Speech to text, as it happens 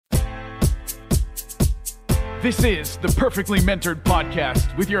This is the Perfectly Mentored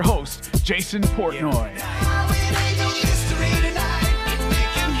Podcast with your host, Jason Portnoy.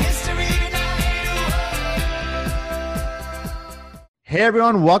 Hey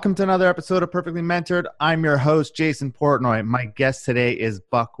everyone, welcome to another episode of Perfectly Mentored. I'm your host, Jason Portnoy. My guest today is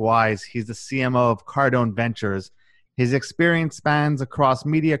Buck Wise. He's the CMO of Cardone Ventures. His experience spans across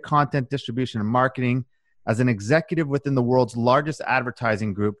media, content distribution, and marketing. As an executive within the world's largest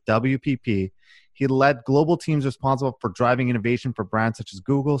advertising group, WPP, he led global teams responsible for driving innovation for brands such as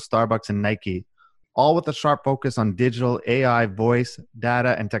Google, Starbucks, and Nike, all with a sharp focus on digital, AI, voice,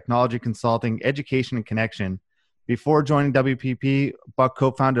 data, and technology consulting, education, and connection. Before joining WPP, Buck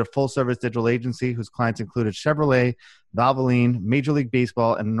co-founded a full-service digital agency whose clients included Chevrolet, Valvoline, Major League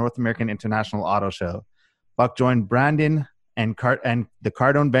Baseball, and the North American International Auto Show. Buck joined Brandon and the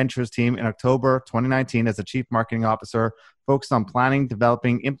Cardone Ventures team in October 2019 as the Chief Marketing Officer, focused on planning,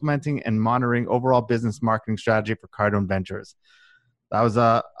 developing, implementing, and monitoring overall business marketing strategy for Cardone Ventures. That was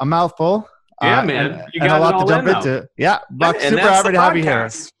a mouthful. Yeah, man. You got a lot to jump into. Yeah, Buck, and super happy to have you here.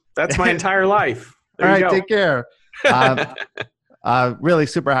 That's my entire life. All right, take care. Really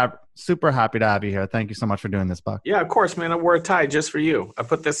super happy to have you here. Thank you so much for doing this, Buck. Yeah, of course, man. I wore a tie just for you. I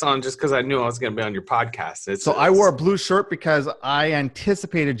put this on just because I knew I was going to be on your podcast. I wore a blue shirt because I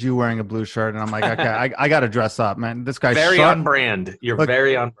anticipated you wearing a blue shirt, and I'm like, okay, I got to dress up, man. This guy's very sharp. on brand. You're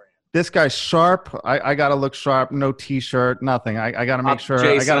very on brand. This guy's sharp. I got to look sharp. No t-shirt, nothing. I got to make sure.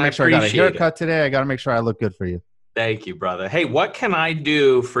 Jason, I got to make sure I got a haircut today. I got to make sure I look good for you. Thank you, brother. Hey, what can I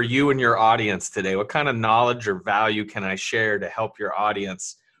do for you and your audience today? What kind of knowledge or value can I share to help your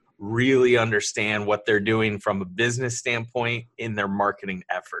audience really understand what they're doing from a business standpoint in their marketing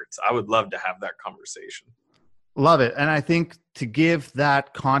efforts? I would love to have that conversation. Love it. And I think to give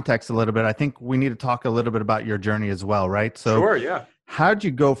that context a little bit, I think we need to talk a little bit about your journey as well, right? So sure, yeah. How did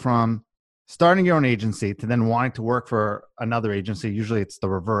you go from starting your own agency to then wanting to work for another agency? Usually it's the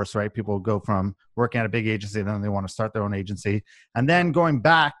reverse, right? People go from working at a big agency and then they want to start their own agency, and then going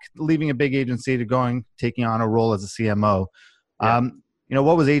back, leaving a big agency to taking on a role as a CMO. Yeah.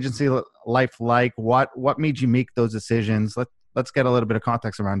 What was agency life like? What made you make those decisions? Let's get a little bit of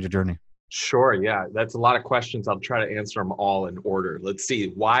context around your journey. Sure. Yeah. That's a lot of questions. I'll try to answer them all in order. Let's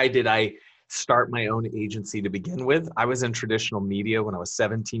see. Why did I start my own agency to begin with? I was in traditional media when I was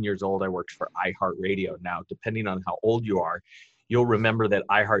 17 years old. I worked for iHeartRadio. Now, depending on how old you are, you'll remember that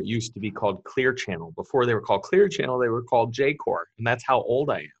iHeart used to be called Clear Channel. Before they were called Clear Channel, they were called Jacor. And that's how old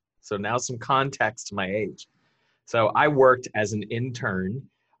I am. So now some context to my age. So I worked as an intern.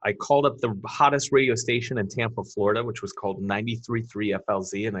 I called up the hottest radio station in Tampa, Florida, which was called 93.3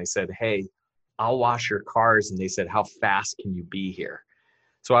 FLZ. And I said, hey, I'll wash your cars. And they said, how fast can you be here?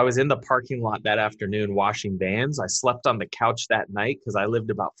 So I was in the parking lot that afternoon washing vans. I slept on the couch that night because I lived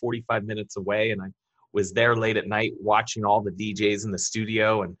about 45 minutes away, and I was there late at night watching all the DJs in the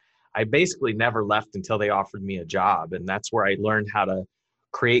studio. And I basically never left until they offered me a job. And that's where I learned how to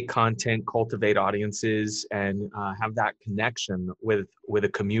create content, cultivate audiences, and have that connection with a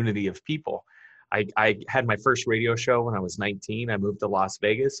community of people. I had my first radio show when I was 19. I moved to Las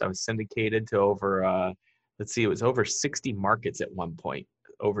Vegas. I was syndicated to over 60 markets at one point.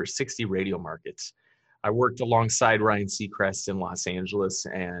 Over 60 radio markets. I worked alongside Ryan Seacrest in Los Angeles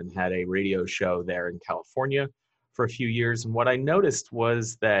and had a radio show there in California for a few years. And what I noticed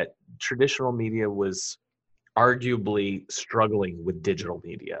was that traditional media was arguably struggling with digital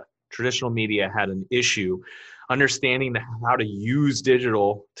media. Traditional media had an issue understanding how to use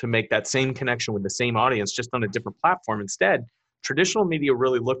digital to make that same connection with the same audience, just on a different platform. Instead, traditional media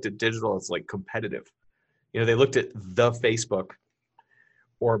really looked at digital as like competitive. They looked at the Facebook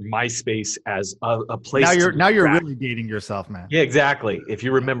or MySpace as a place. Now you're really dating yourself, man. Yeah, exactly. If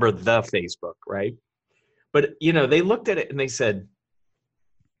you remember the Facebook, right? But they looked at it and they said,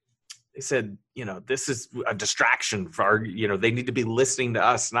 this is a distraction for our, they need to be listening to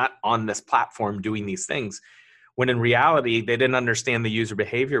us, not on this platform doing these things. When in reality, they didn't understand the user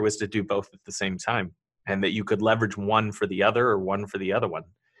behavior was to do both at the same time, and that you could leverage one for the other or one for the other one.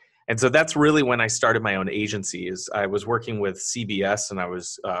 And so that's really when I started my own agency. Is I was working with CBS, and I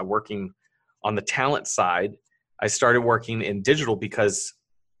was working on the talent side. I started working in digital because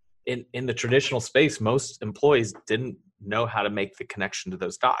in the traditional space, most employees didn't know how to make the connection to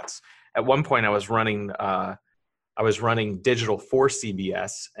those dots. At one point, I was running digital for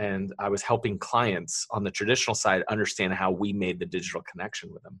CBS, and I was helping clients on the traditional side understand how we made the digital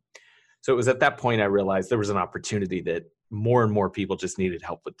connection with them. So it was at that point I realized there was an opportunity that more and more people just needed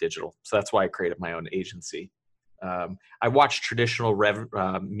help with digital. So that's why I created my own agency. I watched traditional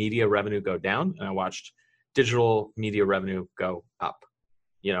media revenue go down, and I watched digital media revenue go up.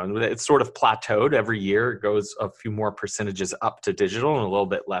 And it's sort of plateaued every year. It goes a few more percentages up to digital and a little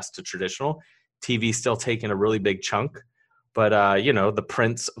bit less to traditional. TV still taking a really big chunk, but the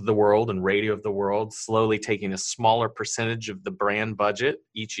prints of the world and radio of the world slowly taking a smaller percentage of the brand budget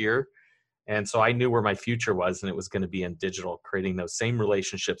each year. And so I knew where my future was, and it was going to be in digital, creating those same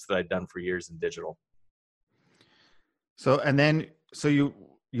relationships that I'd done for years in digital. So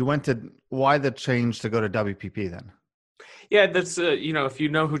you went to, why the change to go to WPP then? Yeah, that's if you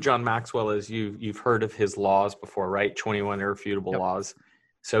know who John Maxwell is, you've heard of his laws before, right? 21 irrefutable laws.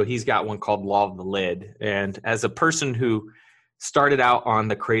 So he's got one called Law of the Lid. And as a person who started out on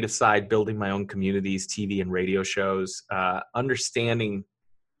the creative side, building my own communities, TV and radio shows, understanding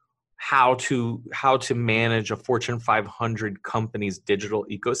how to manage a Fortune 500 company's digital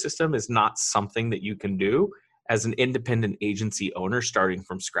ecosystem is not something that you can do as an independent agency owner starting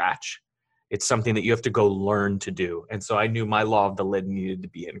from scratch. It's something that you have to go learn to do. And so I knew my Law of the Lid needed to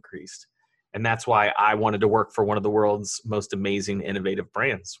be increased. And that's why I wanted to work for one of the world's most amazing, innovative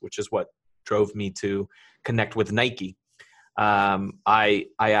brands, which is what drove me to connect with Nike. I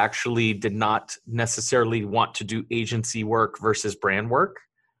actually did not necessarily want to do agency work versus brand work.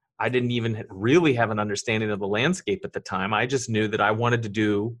 I didn't even really have an understanding of the landscape at the time. I just knew that I wanted to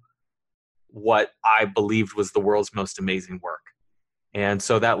do what I believed was the world's most amazing work. And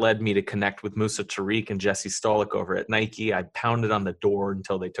so that led me to connect with Musa Tariq and Jesse Stolick over at Nike. I pounded on the door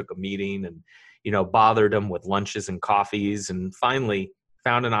until they took a meeting and, bothered them with lunches and coffees, and finally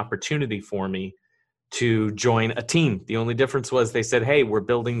found an opportunity for me to join a team. The only difference was they said, hey, we're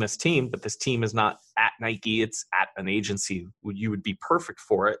building this team, but this team is not at Nike, it's at an agency. You would be perfect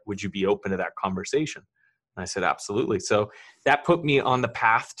for it. Would you be open to that conversation? And I said, absolutely. So that put me on the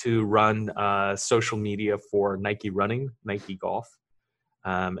path to run social media for Nike Running, Nike Golf,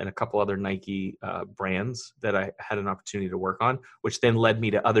 and a couple other Nike brands that I had an opportunity to work on, which then led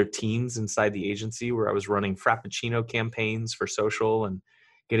me to other teams inside the agency where I was running Frappuccino campaigns for social and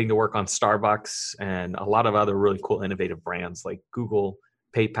getting to work on Starbucks and a lot of other really cool, innovative brands like Google,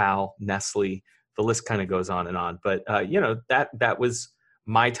 PayPal, Nestle. The list kind of goes on and on. But, that was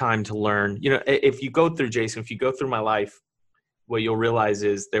my time to learn. If you go through my life, what you'll realize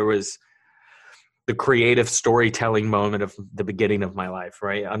is there was the creative storytelling moment of the beginning of my life,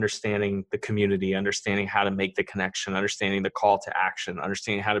 right? Understanding the community, understanding how to make the connection, understanding the call to action,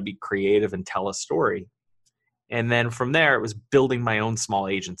 understanding how to be creative and tell a story. And then from there, it was building my own small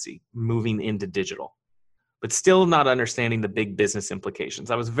agency, moving into digital, but still not understanding the big business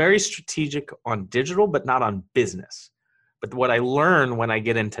implications. I was very strategic on digital, but not on business. But what I learned when I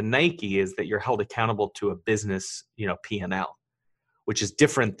get into Nike is that you're held accountable to a business, P&L, which is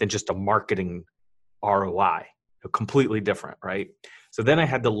different than just a marketing ROI, completely different, right? So then I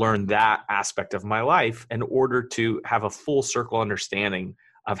had to learn that aspect of my life in order to have a full circle understanding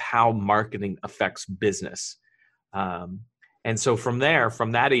of how marketing affects business. And so from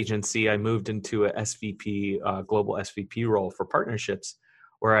that agency, I moved into a SVP, global SVP role for partnerships,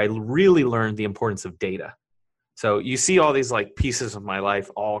 where I really learned the importance of data. So you see all these like pieces of my life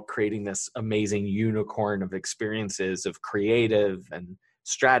all creating this amazing unicorn of experiences of creative and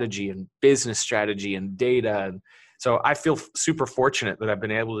strategy and business strategy and data. And so I feel super fortunate that I've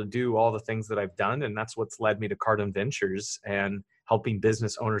been able to do all the things that I've done. And that's what's led me to Cardone Ventures and helping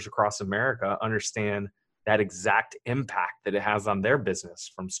business owners across America understand that exact impact that it has on their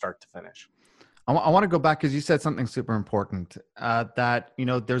business from start to finish. I want to go back because you said something super important, that,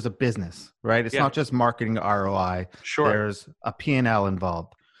 there's a business, right? It's not just marketing ROI. Sure. There's a P&L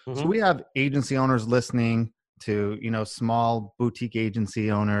involved. Mm-hmm. So we have agency owners listening to, small boutique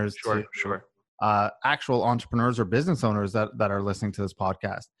agency owners, Sure. Actual entrepreneurs or business owners that are listening to this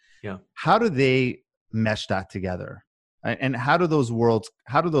podcast. Yeah. How do they mesh that together? And how do those worlds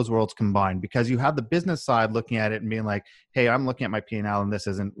combine? Because you have the business side looking at it and being like, hey, I'm looking at my P&L and this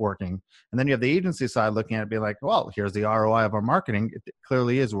isn't working. And then you have the agency side looking at it being like, well, here's the ROI of our marketing. It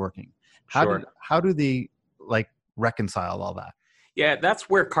clearly is working. How do they reconcile all that? Yeah, that's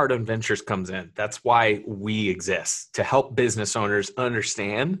where Cardone Ventures comes in. That's why we exist, to help business owners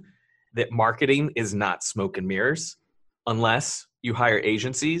understand that marketing is not smoke and mirrors, unless you hire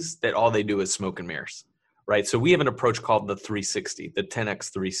agencies that all they do is smoke and mirrors, right? So we have an approach called the 360, the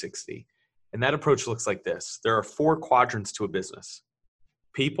 10X 360. And that approach looks like this. There are 4 quadrants to a business: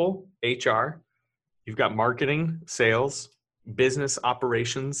 people, HR, you've got marketing, sales, business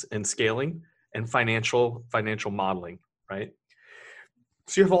operations and scaling, and financial modeling, right?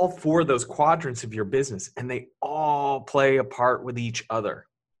 So you have all 4 of those quadrants of your business, and they all play a part with each other.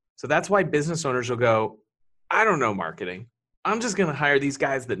 So that's why business owners will go, I don't know marketing. I'm just going to hire these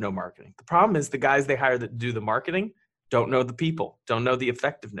guys that know marketing. The problem is the guys they hire that do the marketing don't know the people, don't know the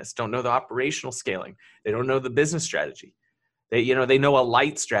effectiveness, don't know the operational scaling. They don't know the business strategy. They know a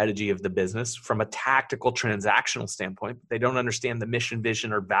light strategy of the business from a tactical transactional standpoint. But they don't understand the mission,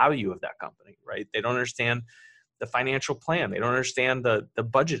 vision, or value of that company, right? They don't understand the financial plan. They don't understand the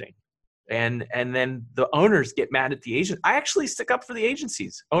budgeting. And then the owners get mad at the agent. I actually stick up for the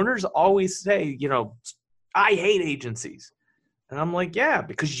agencies. Owners always say, I hate agencies. And I'm like, yeah,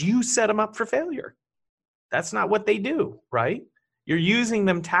 because you set them up for failure. That's not what they do, right? You're using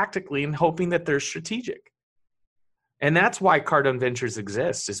them tactically and hoping that they're strategic. And that's why Cardone Ventures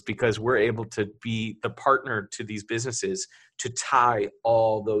exists, is because we're able to be the partner to these businesses to tie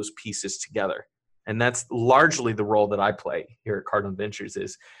all those pieces together. And that's largely the role that I play here at Cardone Ventures.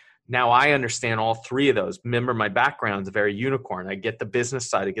 Is now I understand all three of those. Remember, my background is very unicorn. I get the business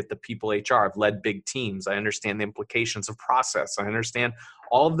side. I get the people HR. I've led big teams. I understand the implications of process. I understand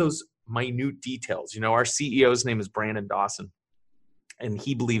all of those minute details. Our CEO's name is Brandon Dawson. And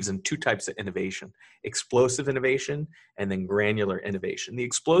he believes in two types of innovation: explosive innovation and then granular innovation. The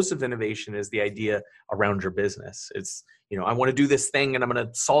explosive innovation is the idea around your business. It's, I want to do this thing and I'm going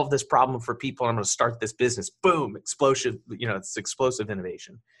to solve this problem for people. And I'm going to start this business. Boom, explosive, it's explosive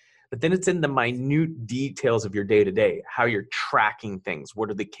innovation. But then it's in the minute details of your day-to-day, how you're tracking things.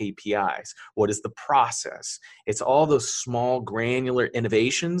 What are the KPIs? What is the process? It's all those small granular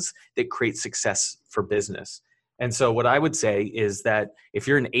innovations that create success for business. And so what I would say is that if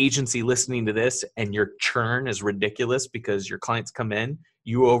you're an agency listening to this and your churn is ridiculous because your clients come in,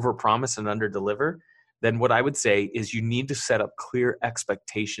 you overpromise and underdeliver, then what I would say is you need to set up clear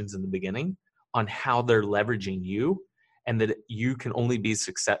expectations in the beginning on how they're leveraging you, and that you can only be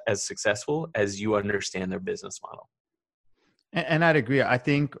as successful as you understand their business model. And I'd agree. I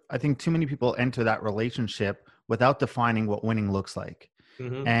think too many people enter that relationship without defining what winning looks like.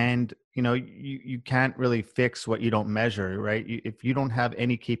 Mm-hmm. And, you can't really fix what you don't measure, right? If you don't have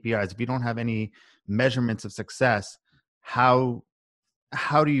any KPIs, if you don't have any measurements of success, how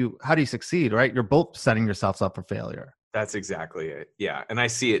do you succeed, right? You're both setting yourselves up for failure. That's exactly it. Yeah. And I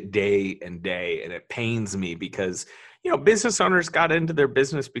see it day and day, and it pains me because, business owners got into their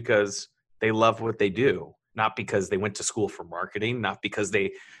business because they love what they do, not because they went to school for marketing, not because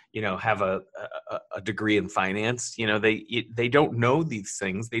they, have a degree in finance. They don't know these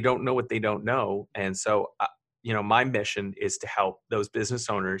things. They don't know what they don't know. And so, my mission is to help those business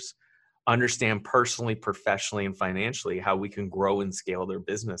owners understand personally, professionally, and financially how we can grow and scale their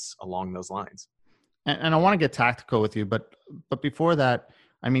business along those lines. And I want to get tactical with you, but before that,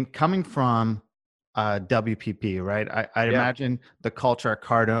 coming from WPP, right? I imagine the culture at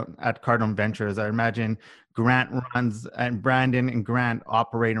Cardone Ventures. I imagine Grant runs, and Brandon and Grant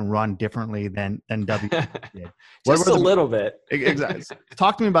operate and run differently than WPP did. Just a little bit. Exactly.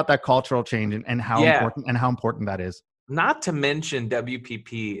 Talk to me about that cultural change and how important that is. Not to mention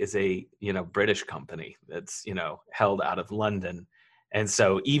WPP is a British company that's held out of London. And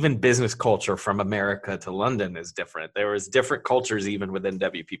so even business culture from America to London is different. There was different cultures even within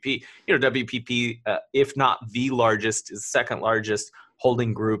WPP. WPP, if not the largest, is second largest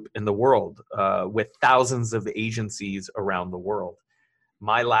holding group in the world, with thousands of agencies around the world.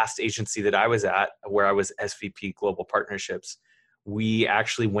 My last agency that I was at, where I was SVP Global Partnerships, we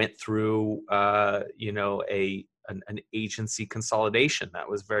actually went through, an agency consolidation. That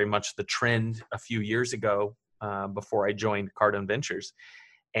was very much the trend a few years ago. Before I joined Cardone Ventures.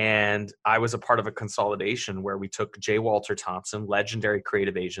 And I was a part of a consolidation where we took J. Walter Thompson, legendary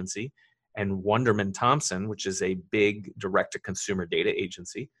creative agency, and Wunderman Thompson, which is a big direct-to-consumer data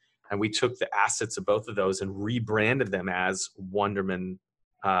agency. And we took the assets of both of those and rebranded them as Wunderman,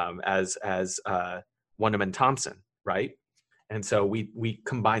 Wunderman Thompson, right? And so we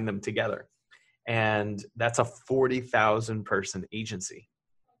combined them together. And that's a 40,000 person agency.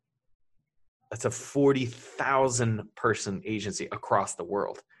 That's a 40,000 person agency across the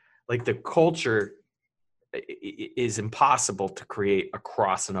world. Like, the culture is impossible to create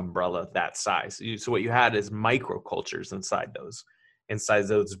across an umbrella that size. So what you had is micro cultures inside those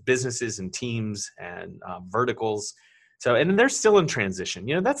businesses and teams and verticals. So, and they're still in transition.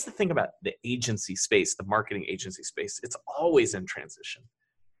 That's the thing about the agency space, the marketing agency space. It's always in transition.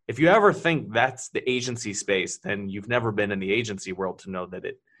 If you ever think that's the agency space, then you've never been in the agency world to know that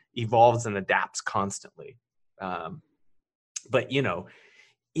it evolves and adapts constantly. But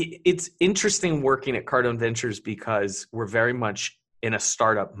it's interesting working at Cardone Ventures because we're very much in a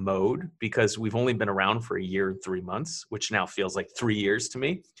startup mode, because we've only been around for a year and 3 months, which now feels like 3 years to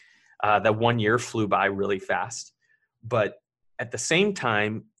me. That 1 year flew by really fast. But at the same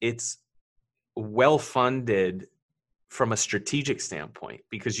time, it's well-funded from a strategic standpoint,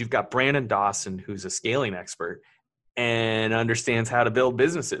 because you've got Brandon Dawson, who's a scaling expert, and understands how to build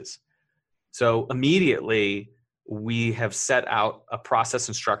businesses. So immediately we have set out a process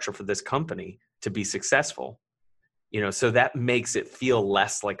and structure for this company to be successful. So that makes it feel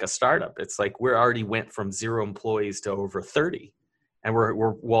less like a startup. It's like we already went from 0 employees to over 30, and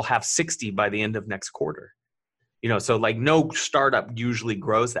we'll have 60 by the end of next quarter. So like no startup usually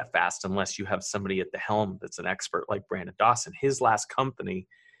grows that fast unless you have somebody at the helm that's an expert like Brandon Dawson. His last company,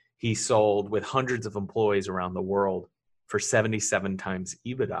 he sold with hundreds of employees around the world for 77 times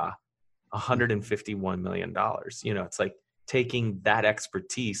EBITDA, $151 million. It's like taking that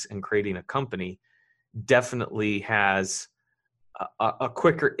expertise and creating a company definitely has a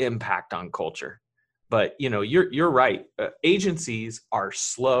quicker impact on culture. But you're right. Agencies are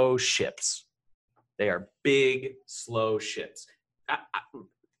slow ships. They are big, slow ships.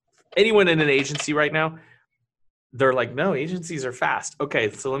 Anyone in an agency right now, they're like, no, agencies are fast.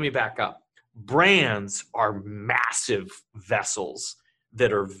 Okay, so let me back up. Brands are massive vessels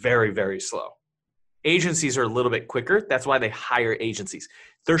that are very, very slow. Agencies are a little bit quicker. That's why they hire agencies.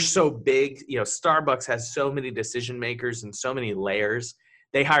 They're so big. Starbucks has so many decision makers and so many layers.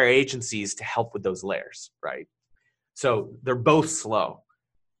 They hire agencies to help with those layers, right? So they're both slow.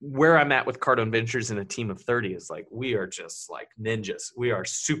 Where I'm at with Cardone Ventures and a team of 30 is like, we are just like ninjas. We are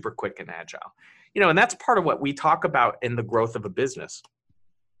super quick and agile. And that's part of what we talk about in the growth of a business.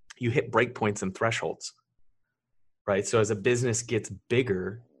 You hit breakpoints and thresholds, right? So as a business gets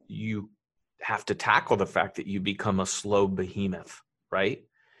bigger, you have to tackle the fact that you become a slow behemoth, right?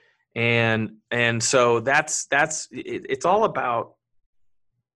 And so it's all about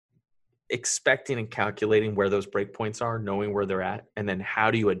expecting and calculating where those breakpoints are, knowing where they're at, and then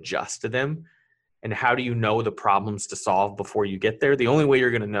how do you adjust to them, and how do you know the problems to solve before you get there? The only way you're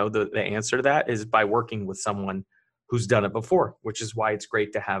going to know the answer to that is by working with someone who's done it before, which is why it's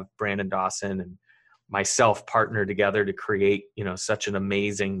great to have Brandon Dawson and myself partner together to create, such an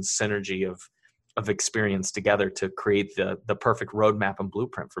amazing synergy of experience together to create the perfect roadmap and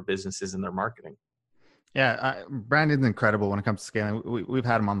blueprint for businesses and their marketing. Yeah, Brandon's incredible when it comes to scaling. We've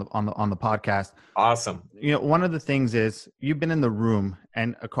had him on the podcast. Awesome. One of the things is you've been in the room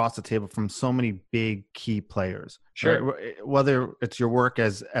and across the table from so many big key players. Sure. Right? Whether it's your work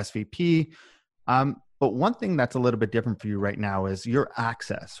as SVP, but one thing that's a little bit different for you right now is your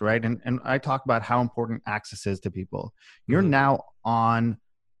access, right? And I talk about how important access is to people. You're now on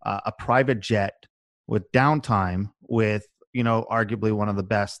a private jet with downtime with, arguably one of the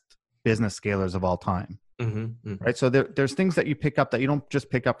best business scalers of all time. Right. So there's things that you pick up that you don't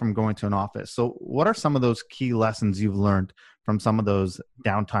just pick up from going to an office. So what are some of those key lessons you've learned from some of those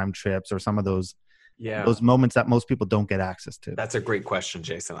downtime trips or some of those moments that most people don't get access to? That's a great question,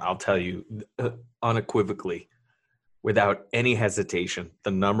 Jason. I'll tell you unequivocally, without any hesitation, the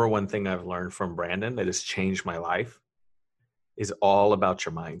number one thing I've learned from Brandon that has changed my life is all about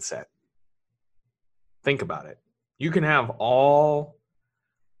your mindset. Think about it. You can have all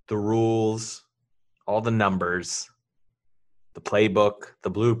the rules, all the numbers, the playbook, the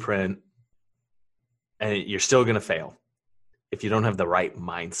blueprint, and you're still going to fail if you don't have the right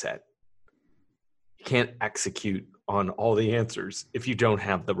mindset. You can't execute on all the answers if you don't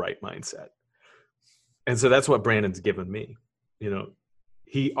have the right mindset. And so that's what Brandon's given me.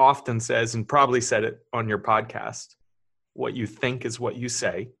 He often says, and probably said it on your podcast, what you think is what you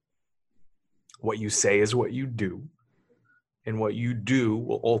say is what you do, and what you do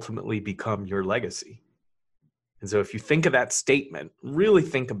will ultimately become your legacy. And so if you think of that statement, really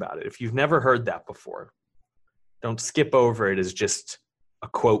think about it. If you've never heard that before, don't skip over it as just a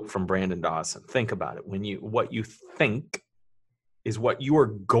quote from Brandon Dawson. Think about it. What you think is what you are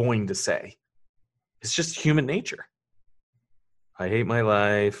going to say. It's just human nature. I hate my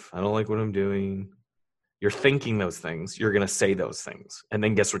life. I don't like what I'm doing. You're thinking those things. You're going to say those things. And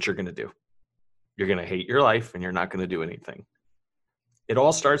then guess what you're going to do? You're going to hate your life and you're not going to do anything. It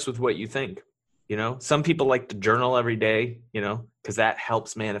all starts with what you think. Some people like to journal every day, because that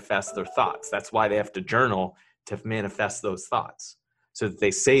helps manifest their thoughts. That's why they have to journal, to manifest those thoughts, so that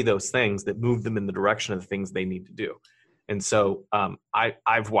they say those things that move them in the direction of the things they need to do. And so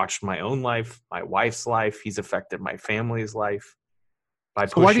I've watched my own life, my wife's life. He's affected my family's life.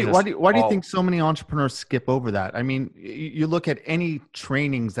 So why do you think so many entrepreneurs skip over that? I mean, you look at any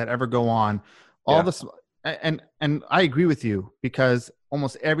trainings that ever go on, this, and I agree with you, because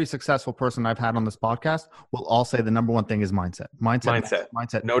almost every successful person I've had on this podcast will all say the number one thing is mindset.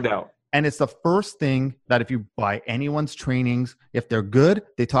 Mindset. No doubt. And it's the first thing that if you buy anyone's trainings, if they're good,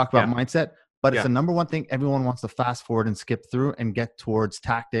 they talk about mindset, but it's the number one thing everyone wants to fast forward and skip through and get towards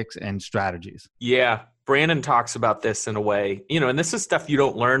tactics and strategies. Yeah. Brandon talks about this in a way, and this is stuff you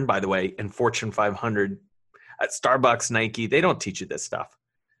don't learn, by the way, in Fortune 500. At Starbucks, Nike, they don't teach you this stuff.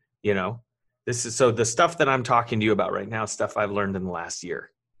 You know, so the stuff that I'm talking to you about right now, stuff I've learned in the last year.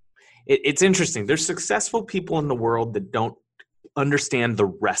 It's interesting. There's successful people in the world that don't understand the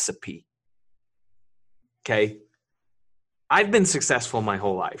recipe. Okay. I've been successful my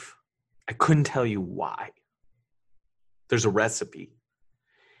whole life. I couldn't tell you why. There's a recipe.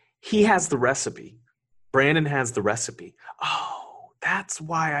 He has the recipe. Brandon has the recipe. Oh, that's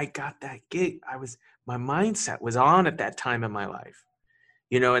why I got that gig. My mindset was on at that time in my life,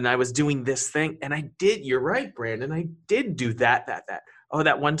 and I was doing this thing, and you're right, Brandon. I did do that. Oh,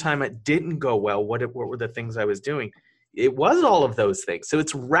 that one time it didn't go well. What were the things I was doing? It was all of those things. So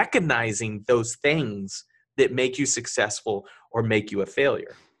it's recognizing those things that make you successful or make you a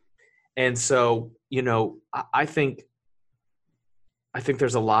failure. And so, I think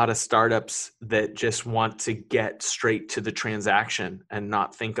there's a lot of startups that just want to get straight to the transaction and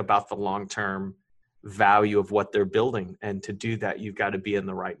not think about the long-term value of what they're building. And to do that, you've got to be in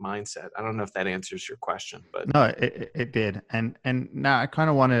the right mindset. I don't know if that answers your question, but no, it did. And now I kind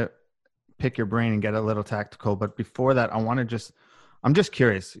of want to pick your brain and get a little tactical. But before that, I'm just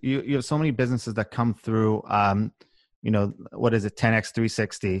curious. You have so many businesses that come through, what is it? 10X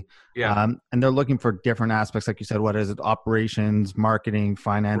 360. Yeah. And they're looking for different aspects. Like you said, what is it? Operations, marketing,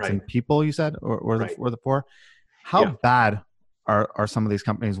 finance, Right. and people, you said, or Right. the four. How bad are some of these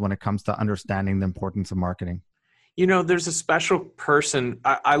companies when it comes to understanding the importance of marketing? There's a special person.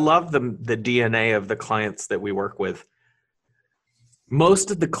 I love the DNA of the clients that we work with.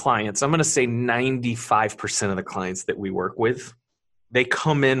 Most of the clients, I'm going to say 95% of the clients that we work with, they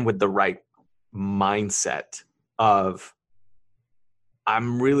come in with the right mindset of,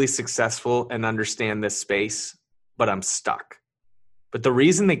 I'm really successful and understand this space, but I'm stuck. But the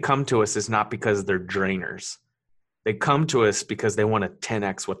reason they come to us is not because they're drainers. They come to us because they want to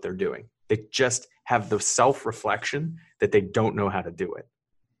 10X what they're doing. They just have the self-reflection that they don't know how to do it.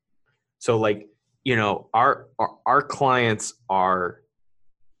 So our clients are,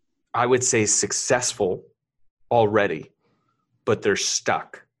 I would say, successful already, but they're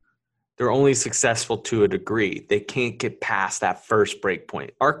stuck. They're only successful to a degree. They can't get past that first break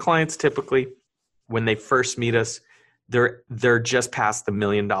point. Our clients typically, when they first meet us, they're just past the $1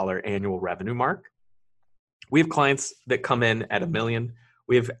 million annual revenue mark. We have clients that come in at $1 million.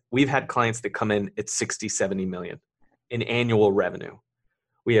 We've had clients that come in at 60, 70 million in annual revenue.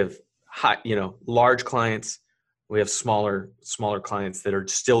 We have large clients. We have smaller clients that are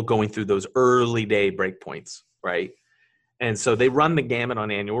still going through those early day breakpoints, right? And so they run the gamut on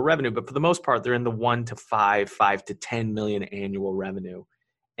annual revenue, but for the most part, they're in the 1 to 5 to 10 million annual revenue.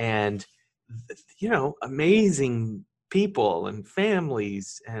 And, amazing people and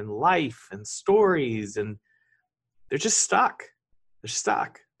families and life and stories, and they're just stuck. They're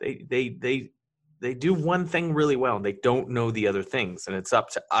stuck. They do one thing really well and they don't know the other things. And it's up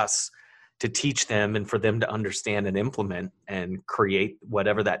to us to teach them and for them to understand and implement and create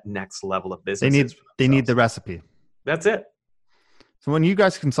whatever that next level of business is. They need the recipe. That's it. So when you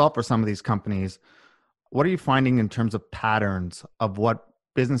guys consult for some of these companies, what are you finding in terms of patterns of what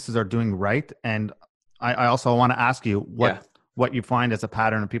businesses are doing right? And I also want to ask you what you find as a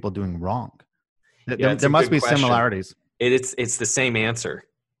pattern of people doing wrong. There must be similarities. It's the same answer,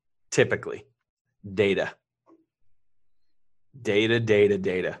 typically. Data. They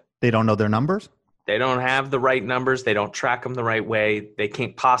don't know their numbers? They don't have the right numbers. They don't track them the right way. They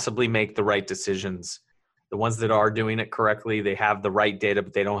can't possibly make the right decisions. The ones that are doing it correctly, they have the right data,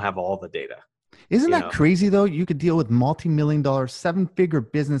 but they don't have all the data. Isn't that crazy, though? You could deal with multi-million-dollar, 7-figure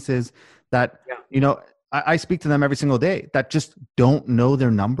businesses that, I speak to them every single day that just don't know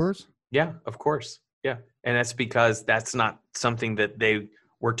their numbers. Yeah, of course. Yeah. And that's because that's not something that they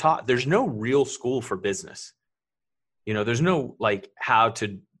were taught. There's no real school for business. There's no how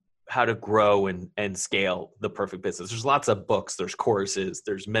to grow and scale the perfect business. There's lots of books, there's courses,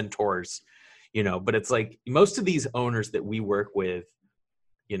 there's mentors, but it's most of these owners that we work with,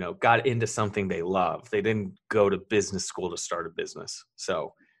 got into something they love. They didn't go to business school to start a business.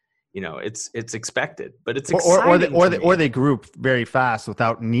 So, it's expected, but it's exciting. Or they grew very fast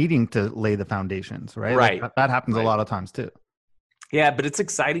without needing to lay the foundations, right? Right. That happens a lot of times too. Yeah, but it's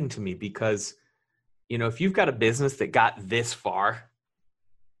exciting to me because, if you've got a business that got this far,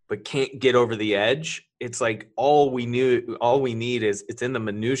 but can't get over the edge, it's all we need is it's in the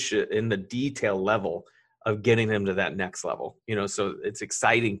minutia, in the detail level of getting them to that next level. So it's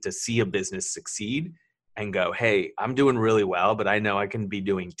exciting to see a business succeed and go, hey, I'm doing really well, but I know I can be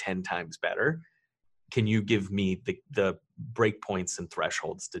doing 10 times better. Can you give me the break points and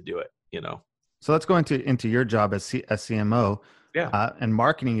thresholds to do it? So let's go into your job as CMO. and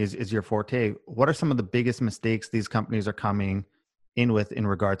marketing is your forte. What are some of the biggest mistakes these companies are coming in with in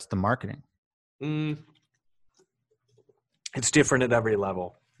regards to marketing? It's different at every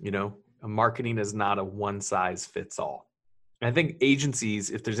level. Marketing is not a one size fits all. And I think agencies,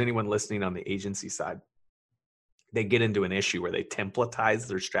 if there's anyone listening on the agency side, they get into an issue where they templatize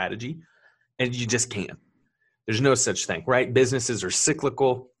their strategy, and you just can't. There's no such thing, right? Businesses are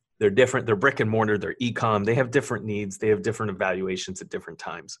cyclical. They're different. They're brick and mortar. They're e-com. They have different needs. They have different evaluations at different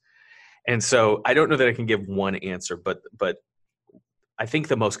times. And so I don't know that I can give one answer, but I think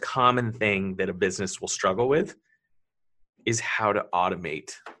the most common thing that a business will struggle with is how to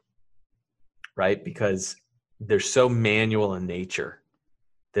automate, right? Because they're so manual in nature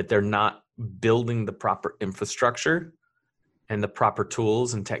that they're not building the proper infrastructure and the proper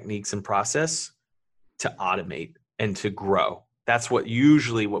tools and techniques and process to automate and to grow. That's what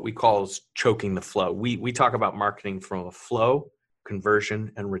we call is choking the flow. We talk about marketing from a flow,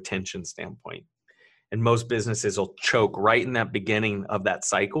 conversion, and retention standpoint. And most businesses will choke right in that beginning of that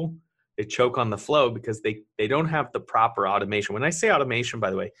cycle. They choke on the flow because they don't have the proper automation. When I say automation, by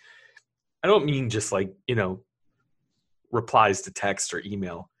the way, I don't mean just like, replies to text or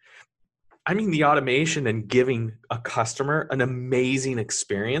email. I mean the automation and giving a customer an amazing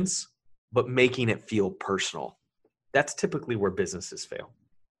experience, but making it feel personal. That's typically where businesses fail.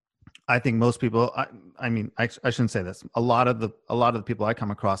 I think most people, I shouldn't say this. A lot of the people I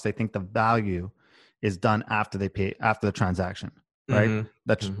come across, they think the value is done after they pay, after the transaction, right?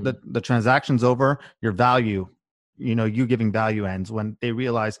 Mm-hmm. The transaction's over, your value, you giving value ends when they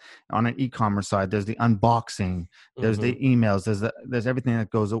realize on an e-commerce side, there's the unboxing, there's the emails, there's everything that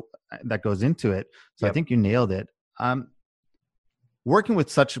goes into it. So I think you nailed it. Working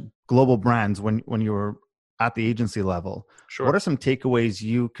with such global brands when you were at the agency level, sure. What are some takeaways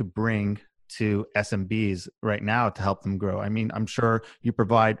you could bring to SMBs right now to help them grow? I mean, I'm sure you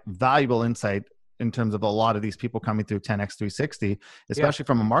provide valuable insight in terms of a lot of these people coming through 10X 360, especially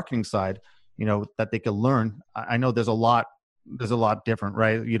from a marketing side, that they can learn. I know there's a lot different,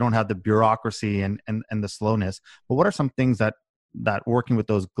 right? You don't have the bureaucracy and the slowness, but what are some things that working with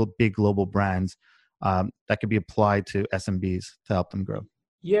those big global brands that could be applied to SMBs to help them grow?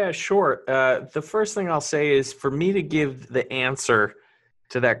 Yeah, sure. The first thing I'll say is for me to give the answer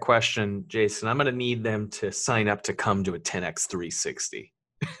to that question, Jason, I'm going to need them to sign up to come to a 10X 360.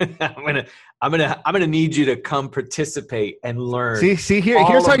 I'm gonna need you to come participate and learn.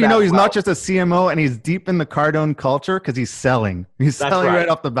 Here's how you know he's not just a CMO and he's deep in the Cardone culture because he's selling. He's selling right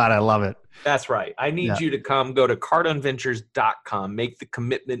off the bat. I love it. That's right. I need you to go to cardoneventures.com, make the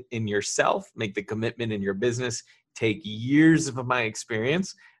commitment in yourself, make the commitment in your business, take years of my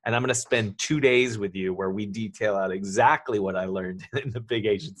experience, and I'm going to spend 2 days with you where we detail out exactly what I learned in the big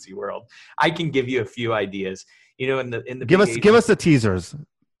agency world. I can give you a few ideas. In the give us the teasers.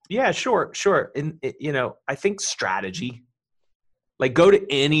 Yeah, sure. I think strategy, like go to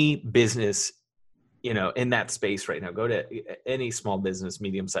any business, in that space right now, go to any small business,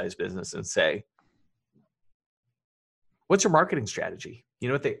 medium-sized business and say, what's your marketing strategy? You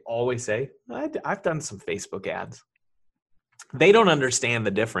know what they always say? I've done some Facebook ads. They don't understand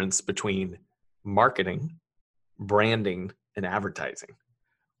the difference between marketing, branding, and advertising.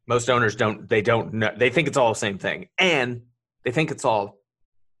 Most owners don't know. They think it's all the same thing. And they think it's all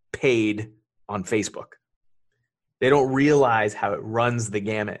paid on Facebook. They don't realize how it runs the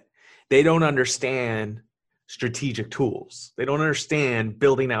gamut. They don't understand strategic tools. They don't understand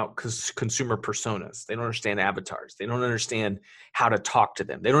building out consumer personas. They don't understand avatars. They don't understand how to talk to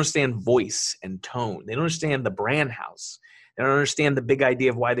them. They don't understand voice and tone. They don't understand the brand house. They don't understand the big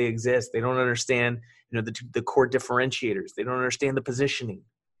idea of why they exist. They don't understand, the core differentiators. They don't understand the positioning.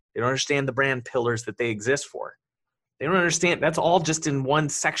 They don't understand the brand pillars that they exist for. They don't understand. That's all just in one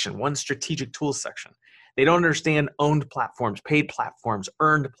section, one strategic tools section. They don't understand owned platforms, paid platforms,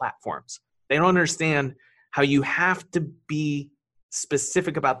 earned platforms. They don't understand how you have to be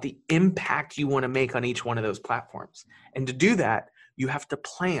specific about the impact you want to make on each one of those platforms. And to do that, you have to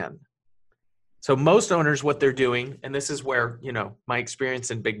plan. So most owners, what they're doing, and this is where, my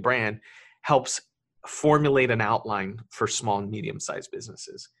experience in big brand helps formulate an outline for small and medium-sized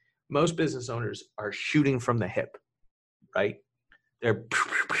businesses. Most business owners are shooting from the hip, right? They're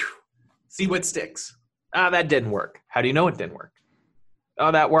see what sticks. That didn't work. How do you know it didn't work?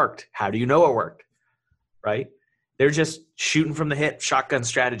 Oh, that worked. How do you know it worked? Right? They're just shooting from the hip, shotgun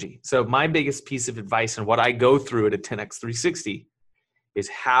strategy. So my biggest piece of advice and what I go through at a 10X 360 is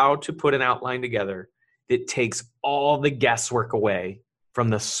how to put an outline together that takes all the guesswork away from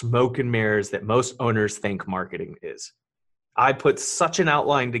the smoke and mirrors that most owners think marketing is. I put such an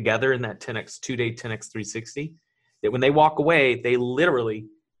outline together in that 10X 2-day 10X 360 that when they walk away, they literally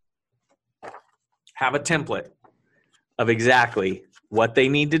have a template of exactly what they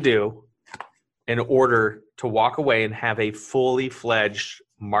need to do in order to walk away and have a fully fledged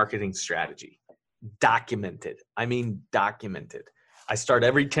marketing strategy. Documented. I mean, documented. I start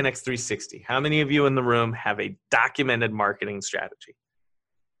every 10X 360. How many of you in the room have a documented marketing strategy?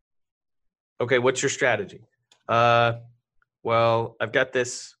 Okay, what's your strategy? Well, I've got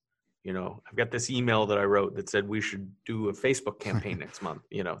this email that I wrote that said we should do a Facebook campaign next month.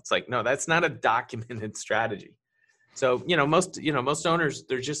 It's like, no, that's not a documented strategy. So, most owners,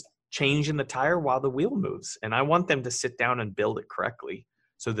 they're just changing the tire while the wheel moves. And I want them to sit down and build it correctly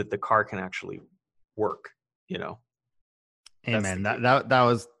so that the car can actually work, Amen. That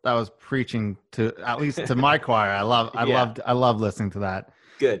was preaching to, at least to my choir. I love listening to that.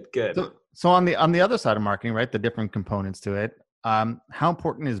 Good. So on the other side of marketing, right, the different components to it, how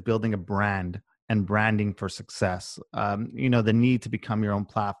important is building a brand and branding for success? The need to become your own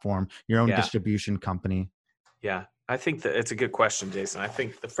platform, your own distribution company. Yeah, I think that it's a good question, Jason. I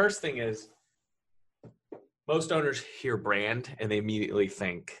think the first thing is most owners hear brand and they immediately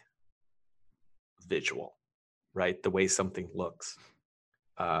think visual, right? The way something looks.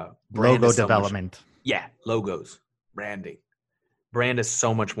 Logo development. Logos, branding. Brand is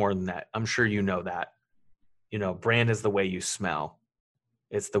so much more than that. I'm sure you know that. Brand is the way you smell.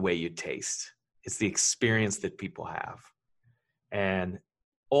 It's the way you taste. It's the experience that people have. And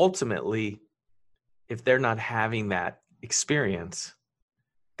ultimately, if they're not having that experience,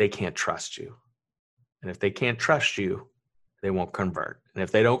 they can't trust you. And if they can't trust you, they won't convert. And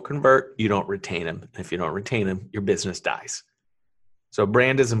if they don't convert, you don't retain them. And if you don't retain them, your business dies. So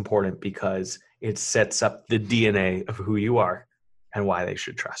brand is important because it sets up the DNA of who you are and why they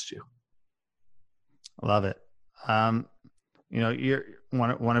should trust you. Love it. You're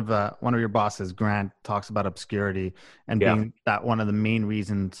one of your bosses, Grant, talks about obscurity and being that one of the main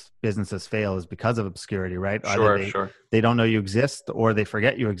reasons businesses fail is because of obscurity, right? Sure. They don't know you exist or they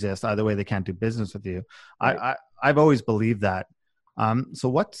forget you exist. Either way, they can't do business with you. Right. I've always believed that. So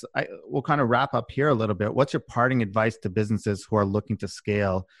we'll kind of wrap up here a little bit. What's your parting advice to businesses who are looking to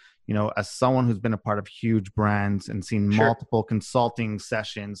scale? As someone who's been a part of huge brands and seen multiple consulting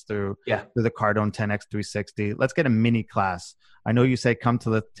sessions through the Cardone 10X 360, let's get a mini class. I know you say come to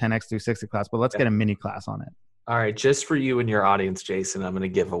the 10X 360 class, but let's get a mini class on it. All right. Just for you and your audience, Jason, I'm going to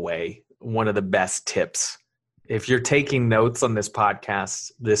give away one of the best tips. If you're taking notes on this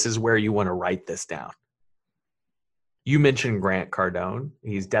podcast, this is where you want to write this down. You mentioned Grant Cardone.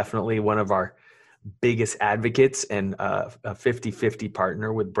 He's definitely one of our biggest advocates and a 50-50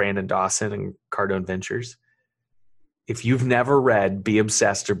 partner with Brandon Dawson and Cardone Ventures. If you've never read Be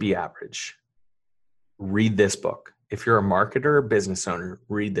Obsessed or Be Average, read this book. If you're a marketer or business owner,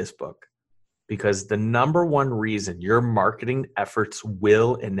 read this book. Because the number one reason your marketing efforts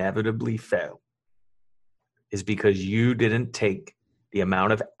will inevitably fail is because you didn't take the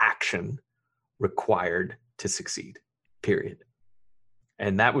amount of action required to succeed, period.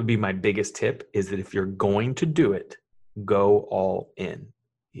 And that would be my biggest tip, is that if you're going to do it, go all in.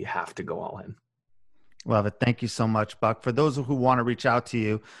 You have to go all in. Love it. Thank you so much, Buck. For those who want to reach out to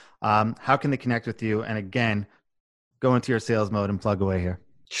you, how can they connect with you? And again, go into your sales mode and plug away here.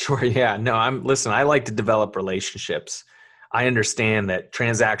 Sure. Yeah. No, I like to develop relationships. I understand that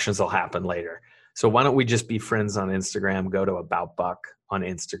transactions will happen later. So why don't we just be friends on Instagram? Go to About Buck on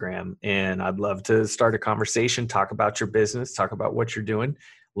Instagram. And I'd love to start a conversation, talk about your business, talk about what you're doing,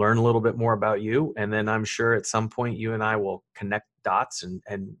 learn a little bit more about you. And then I'm sure at some point you and I will connect dots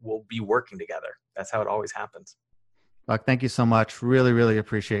and we'll be working together. That's how it always happens. Buck, thank you so much. Really, really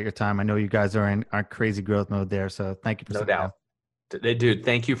appreciate your time. I know you guys are in our crazy growth mode there. So thank you for no doubt. Dude,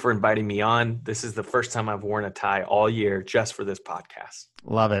 thank you for inviting me on. This is the first time I've worn a tie all year just for this podcast.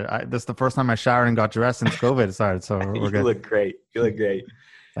 Love it. This is the first time I showered and got dressed since COVID started. So we're good. You look great.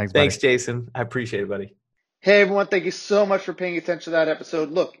 Thanks, Jason. I appreciate it, buddy. Hey, everyone. Thank you so much for paying attention to that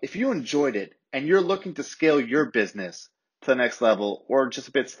episode. Look, if you enjoyed it and you're looking to scale your business to the next level or just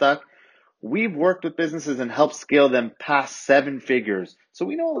a bit stuck, we've worked with businesses and helped scale them past 7 figures. So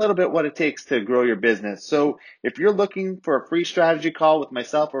we know a little bit what it takes to grow your business. So if you're looking for a free strategy call with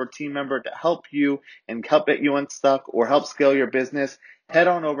myself or a team member to help you and help get you unstuck or help scale your business, head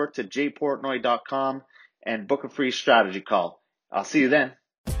on over to jportnoy.com and book a free strategy call. I'll see you then.